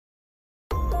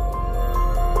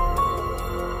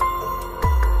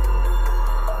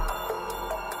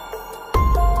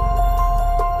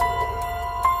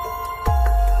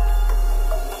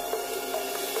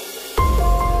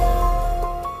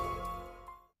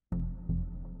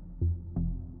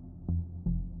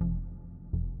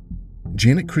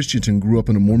Janet Christian grew up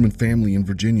in a Mormon family in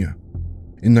Virginia.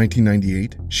 In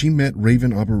 1998, she met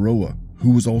Raven Abaroa, who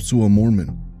was also a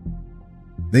Mormon.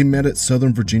 They met at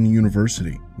Southern Virginia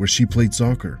University, where she played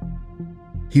soccer.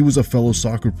 He was a fellow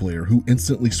soccer player who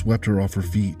instantly swept her off her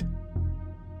feet.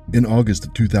 In August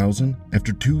of 2000,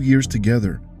 after 2 years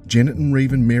together, Janet and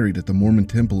Raven married at the Mormon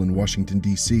Temple in Washington,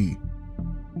 D.C.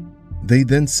 They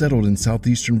then settled in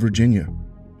southeastern Virginia.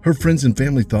 Her friends and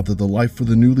family thought that the life for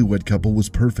the newlywed couple was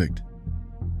perfect.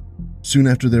 Soon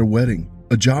after their wedding,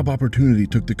 a job opportunity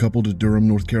took the couple to Durham,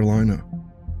 North Carolina.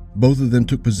 Both of them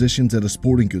took positions at a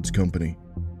sporting goods company.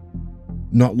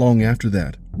 Not long after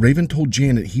that, Raven told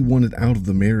Janet he wanted out of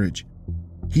the marriage.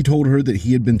 He told her that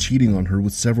he had been cheating on her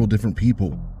with several different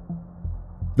people.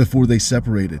 Before they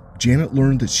separated, Janet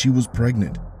learned that she was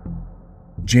pregnant.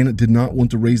 Janet did not want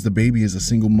to raise the baby as a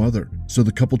single mother, so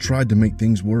the couple tried to make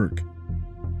things work.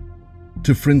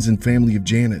 To friends and family of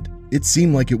Janet, it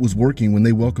seemed like it was working when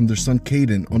they welcomed their son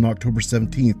Caden on October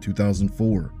 17,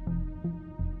 2004.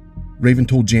 Raven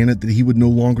told Janet that he would no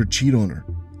longer cheat on her,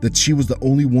 that she was the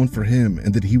only one for him,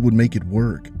 and that he would make it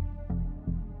work.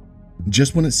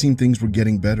 Just when it seemed things were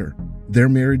getting better, their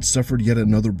marriage suffered yet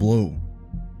another blow.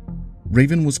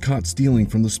 Raven was caught stealing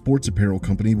from the sports apparel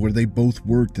company where they both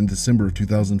worked in December of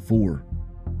 2004.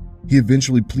 He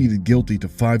eventually pleaded guilty to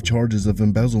 5 charges of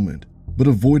embezzlement, but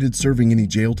avoided serving any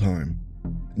jail time.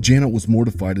 Janet was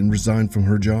mortified and resigned from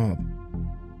her job.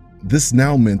 This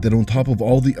now meant that on top of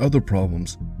all the other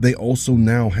problems, they also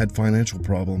now had financial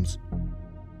problems.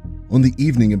 On the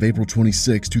evening of April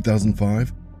 26,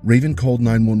 2005, Raven called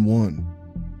 911.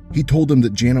 He told them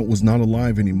that Janet was not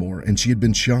alive anymore and she had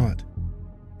been shot.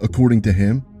 According to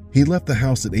him, he left the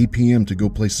house at 8 p.m. to go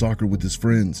play soccer with his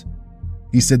friends.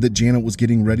 He said that Janet was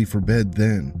getting ready for bed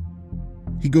then.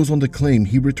 He goes on to claim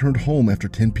he returned home after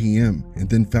 10 p.m. and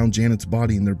then found Janet's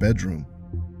body in their bedroom.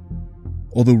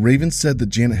 Although Raven said that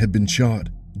Janet had been shot,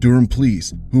 Durham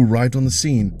police, who arrived on the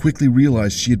scene, quickly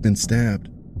realized she had been stabbed.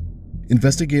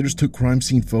 Investigators took crime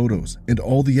scene photos and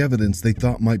all the evidence they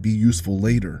thought might be useful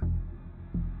later.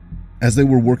 As they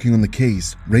were working on the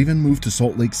case, Raven moved to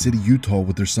Salt Lake City, Utah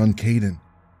with their son Caden.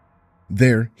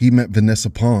 There, he met Vanessa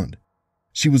Pond.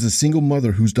 She was a single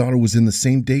mother whose daughter was in the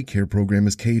same daycare program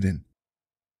as Caden.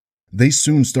 They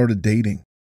soon started dating.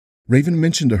 Raven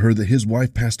mentioned to her that his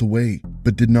wife passed away,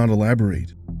 but did not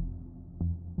elaborate.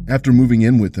 After moving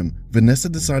in with him, Vanessa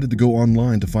decided to go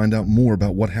online to find out more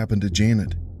about what happened to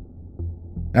Janet.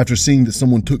 After seeing that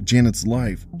someone took Janet's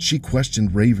life, she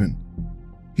questioned Raven.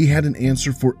 He had an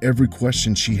answer for every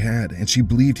question she had, and she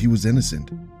believed he was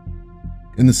innocent.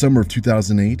 In the summer of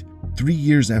 2008, 3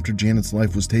 years after Janet's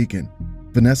life was taken,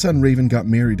 Vanessa and Raven got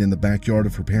married in the backyard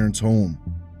of her parents' home.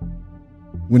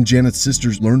 When Janet's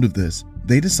sisters learned of this,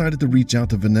 they decided to reach out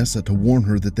to Vanessa to warn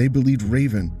her that they believed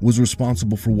Raven was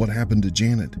responsible for what happened to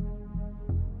Janet.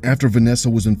 After Vanessa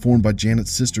was informed by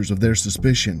Janet's sisters of their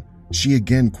suspicion, she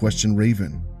again questioned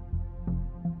Raven.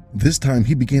 This time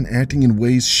he began acting in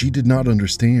ways she did not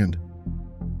understand.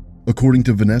 According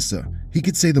to Vanessa, he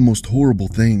could say the most horrible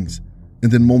things,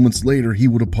 and then moments later he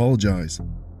would apologize.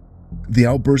 The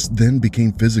outburst then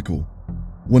became physical.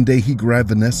 One day he grabbed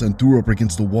Vanessa and threw her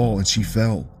against the wall and she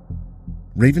fell.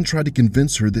 Raven tried to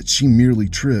convince her that she merely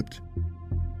tripped.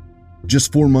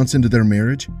 Just 4 months into their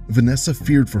marriage, Vanessa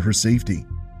feared for her safety.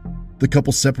 The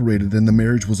couple separated and the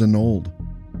marriage was annulled.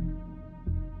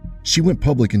 She went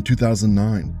public in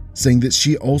 2009, saying that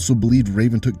she also believed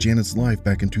Raven took Janet's life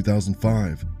back in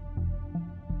 2005.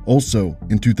 Also,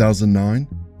 in 2009,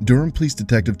 Durham Police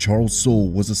Detective Charles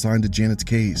Soule was assigned to Janet's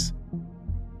case.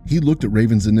 He looked at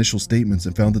Raven's initial statements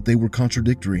and found that they were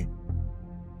contradictory.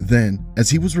 Then, as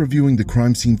he was reviewing the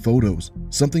crime scene photos,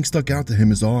 something stuck out to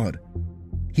him as odd.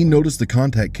 He noticed the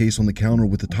contact case on the counter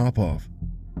with the top off.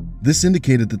 This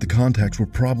indicated that the contacts were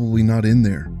probably not in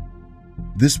there.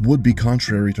 This would be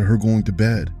contrary to her going to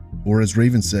bed, or as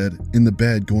Raven said, in the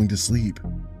bed going to sleep.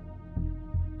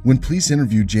 When police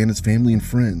interviewed Janet's family and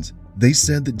friends, they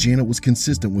said that Janet was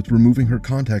consistent with removing her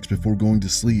contacts before going to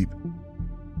sleep.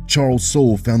 Charles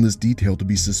Soule found this detail to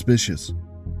be suspicious.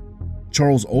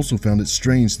 Charles also found it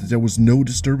strange that there was no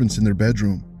disturbance in their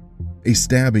bedroom. A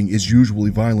stabbing is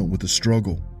usually violent with a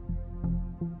struggle.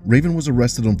 Raven was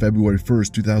arrested on February 1,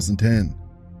 2010,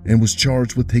 and was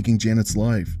charged with taking Janet's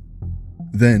life.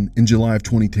 Then, in July of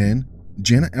 2010,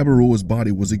 Janet Abaroa's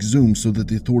body was exhumed so that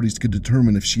the authorities could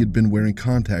determine if she had been wearing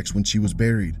contacts when she was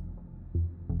buried.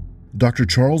 Dr.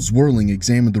 Charles Zwirling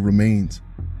examined the remains.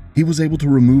 He was able to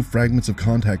remove fragments of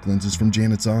contact lenses from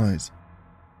Janet's eyes.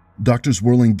 Dr.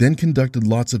 Zwirling then conducted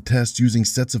lots of tests using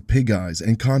sets of pig eyes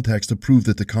and contacts to prove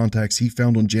that the contacts he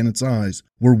found on Janet's eyes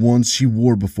were ones she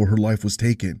wore before her life was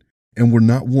taken, and were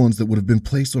not ones that would have been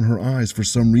placed on her eyes for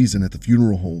some reason at the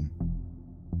funeral home.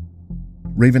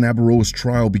 Raven Abaroa's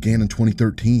trial began in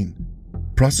 2013.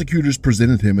 Prosecutors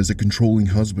presented him as a controlling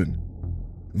husband.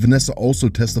 Vanessa also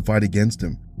testified against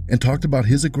him and talked about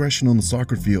his aggression on the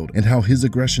soccer field and how his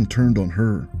aggression turned on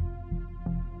her.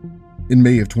 In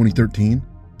May of 2013,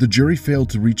 the jury failed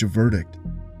to reach a verdict.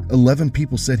 11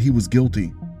 people said he was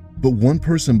guilty, but one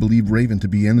person believed Raven to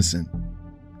be innocent.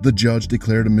 The judge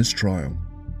declared a mistrial.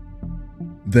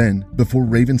 Then, before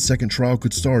Raven's second trial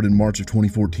could start in March of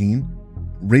 2014,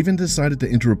 Raven decided to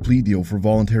enter a plea deal for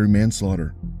voluntary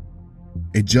manslaughter.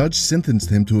 A judge sentenced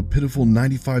him to a pitiful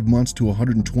 95 months to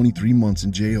 123 months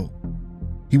in jail.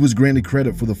 He was granted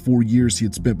credit for the 4 years he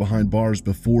had spent behind bars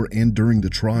before and during the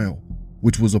trial,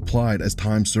 which was applied as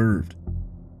time served.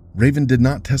 Raven did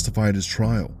not testify at his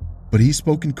trial, but he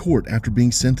spoke in court after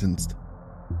being sentenced.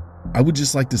 "I would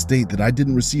just like to state that I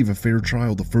didn't receive a fair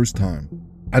trial the first time.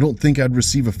 I don't think I'd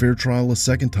receive a fair trial a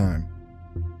second time.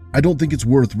 I don't think it's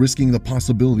worth risking the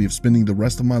possibility of spending the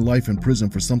rest of my life in prison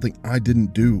for something I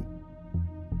didn't do.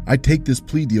 I take this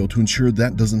plea deal to ensure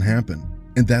that doesn't happen,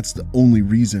 and that's the only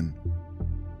reason."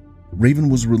 Raven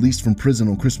was released from prison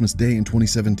on Christmas Day in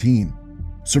 2017.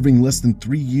 Serving less than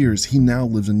 3 years, he now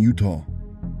lives in Utah.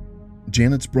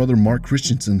 Janet's brother Mark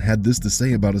Christensen had this to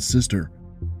say about his sister.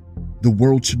 "The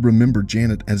world should remember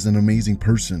Janet as an amazing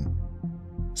person.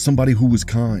 Somebody who was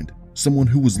kind, someone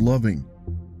who was loving,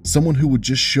 someone who would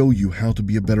just show you how to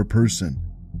be a better person,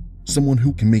 someone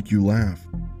who can make you laugh,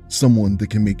 someone that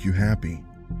can make you happy."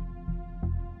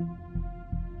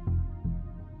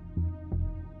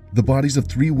 The bodies of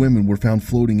 3 women were found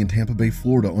floating in Tampa Bay,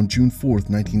 Florida on June 4,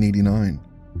 1989.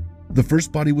 The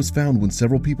first body was found when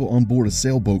several people on board a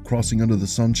sailboat crossing under the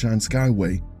Sunshine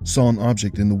Skyway saw an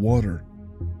object in the water.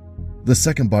 The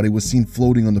second body was seen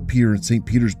floating on the pier in St.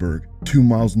 Petersburg, 2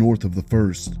 miles north of the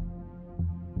first.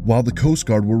 While the Coast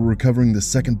Guard were recovering the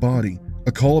second body,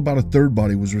 a call about a third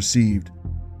body was received.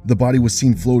 The body was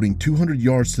seen floating 200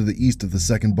 yards to the east of the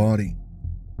second body.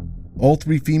 All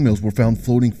 3 females were found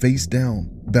floating face down,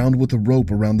 bound with a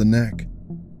rope around the neck.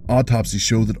 Autopsies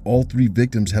showed that all 3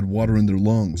 victims had water in their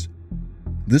lungs.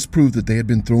 This proved that they had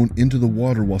been thrown into the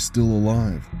water while still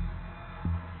alive.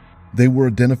 They were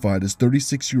identified as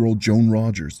 36-year-old Joan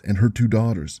Rogers and her 2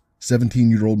 daughters,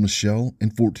 17-year-old Michelle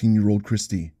and 14-year-old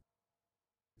Christe.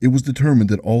 It was determined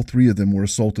that all 3 of them were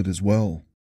assaulted as well.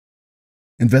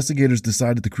 Investigators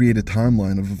decided to create a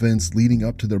timeline of events leading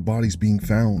up to their bodies being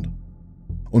found.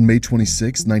 On May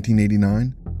 26,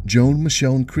 1989, Joan,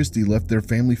 Michelle, and Christe left their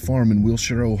family farm in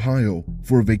Wilshire, Ohio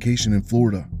for a vacation in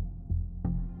Florida.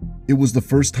 It was the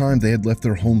first time they had left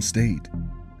their home state.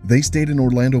 They stayed in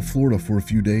Orlando, Florida for a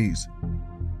few days.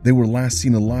 They were last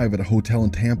seen alive at a hotel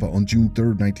in Tampa on June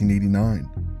 3, 1989,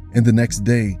 and the next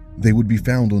day they would be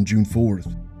found on June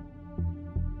 4th.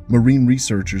 Marine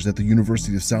researchers at the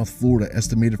University of South Florida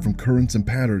estimated from currents and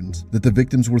patterns that the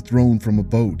victims were thrown from a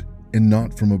boat and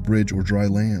not from a bridge or dry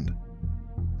land.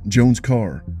 Joan's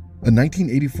car, a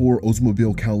 1984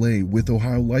 Oldsmobile Calais with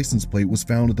Ohio license plate, was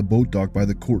found at the boat dock by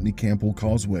the Courtney Campbell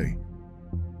Causeway.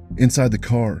 Inside the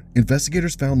car,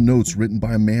 investigators found notes written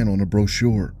by a man on a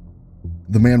brochure.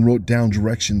 The man wrote down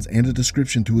directions and a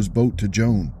description to his boat to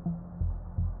Joan.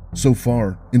 So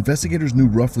far, investigators knew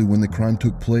roughly when the crime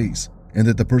took place and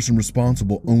that the person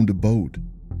responsible owned a boat.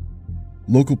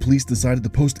 Local police decided to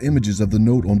post images of the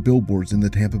note on billboards in the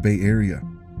Tampa Bay area.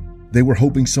 They were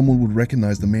hoping someone would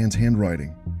recognize the man's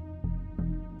handwriting.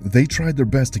 They tried their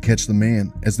best to catch the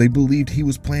man, as they believed he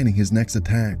was planning his next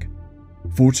attack.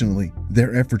 Fortunately,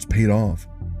 their efforts paid off.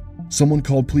 Someone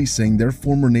called police saying their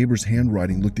former neighbor's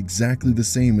handwriting looked exactly the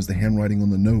same as the handwriting on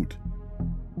the note.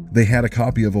 They had a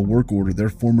copy of a work order their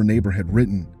former neighbor had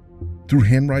written. Through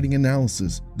handwriting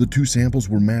analysis, the 2 samples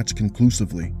were matched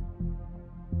conclusively.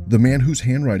 The man whose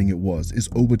handwriting it was is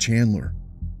Oba Chandler.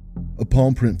 A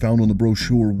palm print found on the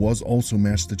brochure was also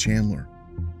matched to Chandler.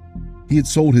 He had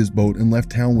sold his boat and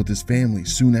left town with his family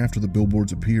soon after the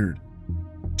billboards appeared.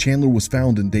 Chandler was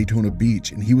found in Daytona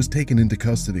Beach and he was taken into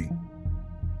custody.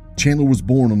 Chandler was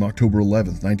born on October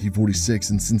 11, 1946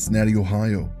 in Cincinnati,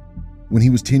 Ohio. When he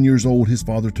was 10 years old, his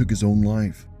father took his own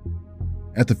life.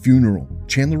 At the funeral,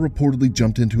 Chandler reportedly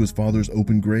jumped into his father's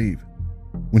open grave.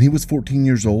 When he was 14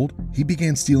 years old, he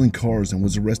began stealing cars and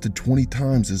was arrested 20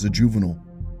 times as a juvenile.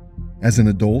 As an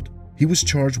adult, he was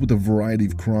charged with a variety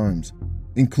of crimes,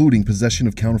 including possession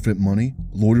of counterfeit money,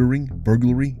 loitering,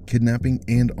 burglary, kidnapping,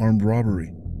 and armed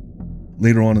robbery.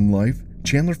 Later on in life,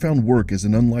 Chandler found work as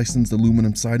an unlicensed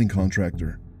aluminum siding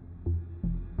contractor.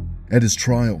 At his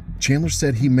trial, Chandler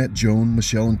said he met Joan,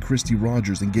 Michelle, and Christe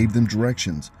Rogers and gave them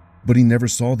directions, but he never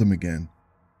saw them again.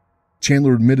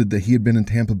 Chandler admitted that he had been in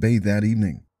Tampa Bay that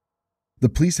evening. The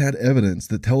police had evidence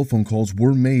that telephone calls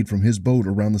were made from his boat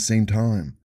around the same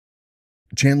time.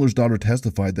 Chandler's daughter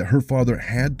testified that her father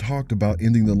had talked about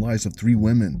ending the lives of 3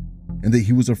 women and that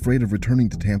he was afraid of returning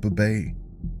to Tampa Bay.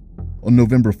 On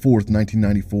November 4th,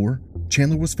 1994,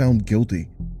 Chandler was found guilty.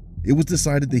 It was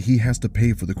decided that he has to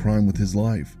pay for the crime with his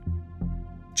life.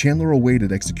 Chandler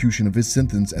awaited execution of his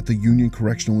sentence at the Union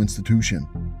Correctional Institution.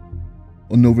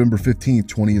 On November 15,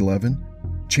 2011,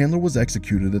 Chandler was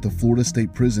executed at the Florida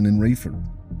State Prison in Rayford.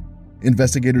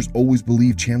 Investigators always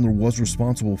believed Chandler was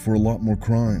responsible for a lot more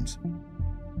crimes.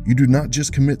 You do not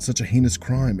just commit such a heinous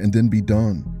crime and then be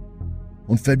done.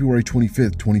 On February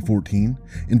 25, 2014,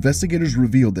 investigators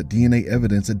revealed that DNA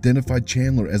evidence identified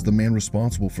Chandler as the man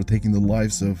responsible for taking the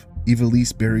lives of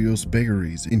Evelise Barrios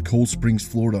Begaries in Cold Springs,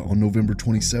 Florida on November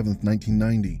 27,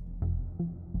 1990.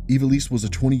 Evelise was a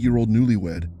 20-year-old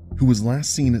newlywed who was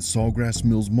last seen at Sawgrass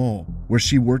Mills Mall, where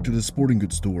she worked at a sporting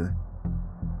goods store.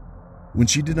 When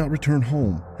she did not return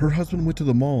home, her husband went to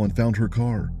the mall and found her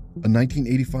car, a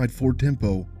 1985 Ford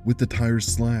Tempo with the tires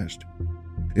slashed.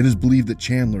 It is believed that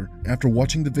Chandler, after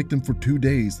watching the victim for 2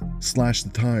 days slash the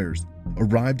tires,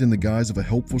 arrived in the guise of a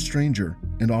helpful stranger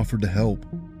and offered to help.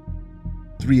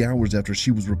 3 hours after she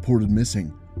was reported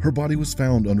missing, her body was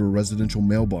found under a residential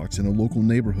mailbox in a local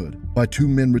neighborhood by 2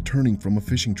 men returning from a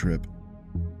fishing trip.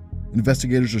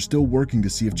 Investigators are still working to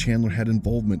see if Chandler had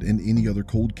involvement in any other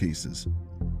cold cases.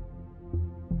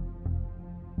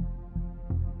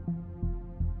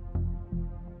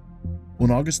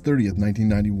 On August 30th,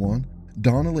 1991,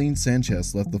 Elaine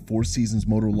Sanchez left the Four Seasons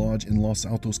Motor Lodge in Los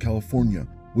Altos, California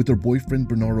with her boyfriend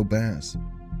Bernardo Bass.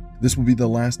 This would be the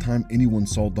last time anyone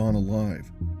saw Dawn alive.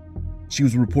 She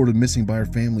was reported missing by her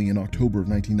family in October of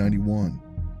 1991.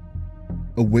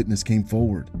 A witness came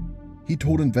forward. He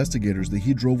told investigators that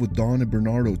he drove with Dawn and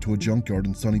Bernardo to a junkyard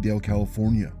in Sunnydale,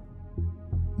 California.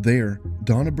 There,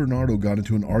 Dawn and Bernardo got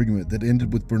into an argument that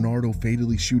ended with Bernardo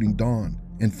fatally shooting Dawn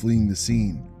and fleeing the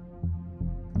scene.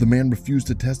 The man refused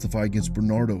to testify against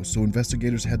Bernardo, so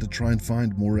investigators had to try and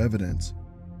find more evidence.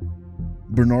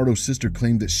 Bernardo's sister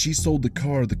claimed that she sold the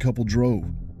car the couple drove.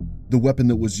 The weapon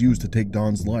that was used to take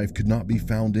Dawn's life could not be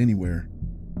found anywhere.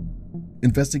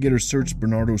 Investigators searched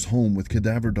Bernardo's home with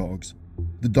cadaver dogs.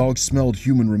 The dogs smelled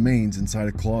human remains inside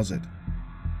a closet.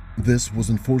 This was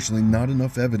unfortunately not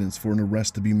enough evidence for an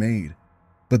arrest to be made,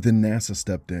 but then NASA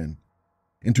stepped in.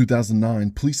 In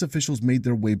 2009, police officials made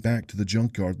their way back to the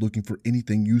junkyard looking for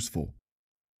anything useful.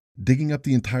 Digging up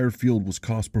the entire field was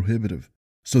cost prohibitive,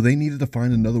 so they needed to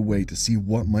find another way to see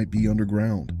what might be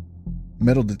underground.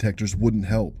 Metal detectors wouldn't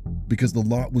help because the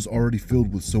lot was already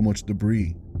filled with so much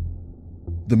debris.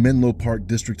 The Menlo Park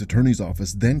District Attorney's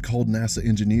Office then called NASA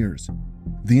engineers.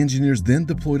 The engineers then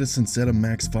deployed a Synceta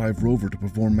Max 5 rover to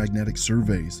perform magnetic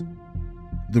surveys.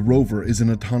 The rover is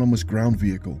an autonomous ground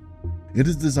vehicle. It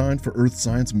is designed for Earth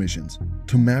science missions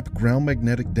to map ground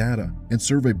magnetic data and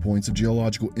survey points of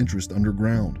geological interest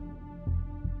underground.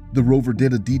 The rover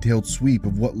did a detailed sweep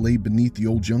of what lay beneath the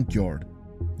old junkyard,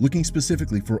 looking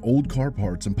specifically for old car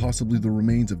parts and possibly the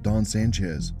remains of Don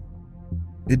Sanchez.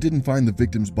 It didn't find the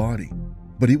victim's body,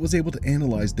 but it was able to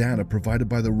analyze data provided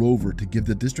by the rover to give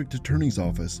the district attorney's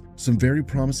office some very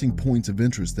promising points of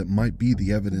interest that might be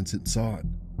the evidence it sought.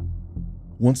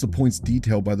 Once the points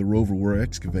detailed by the rover were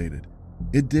excavated,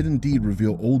 it did indeed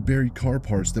reveal old buried car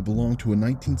parts that belonged to a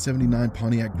 1979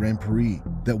 Pontiac Grand Prix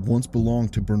that once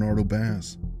belonged to Bernardo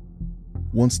Bass.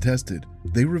 Once tested,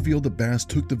 they revealed that Bass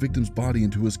took the victim's body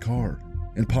into his car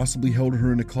and possibly held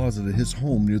her in a closet at his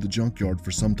home near the junkyard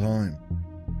for some time.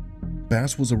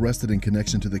 Bass was arrested in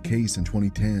connection to the case in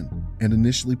 2010 and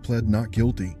initially pled not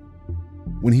guilty.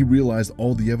 When he realized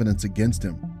all the evidence against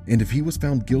him, and if he was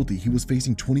found guilty, he was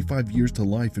facing 25 years to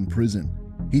life in prison,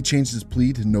 he changed his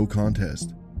plea to no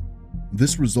contest.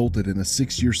 This resulted in a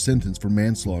 6-year sentence for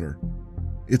manslaughter.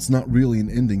 It's not really an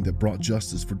ending that brought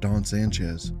justice for Don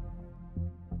Sanchez.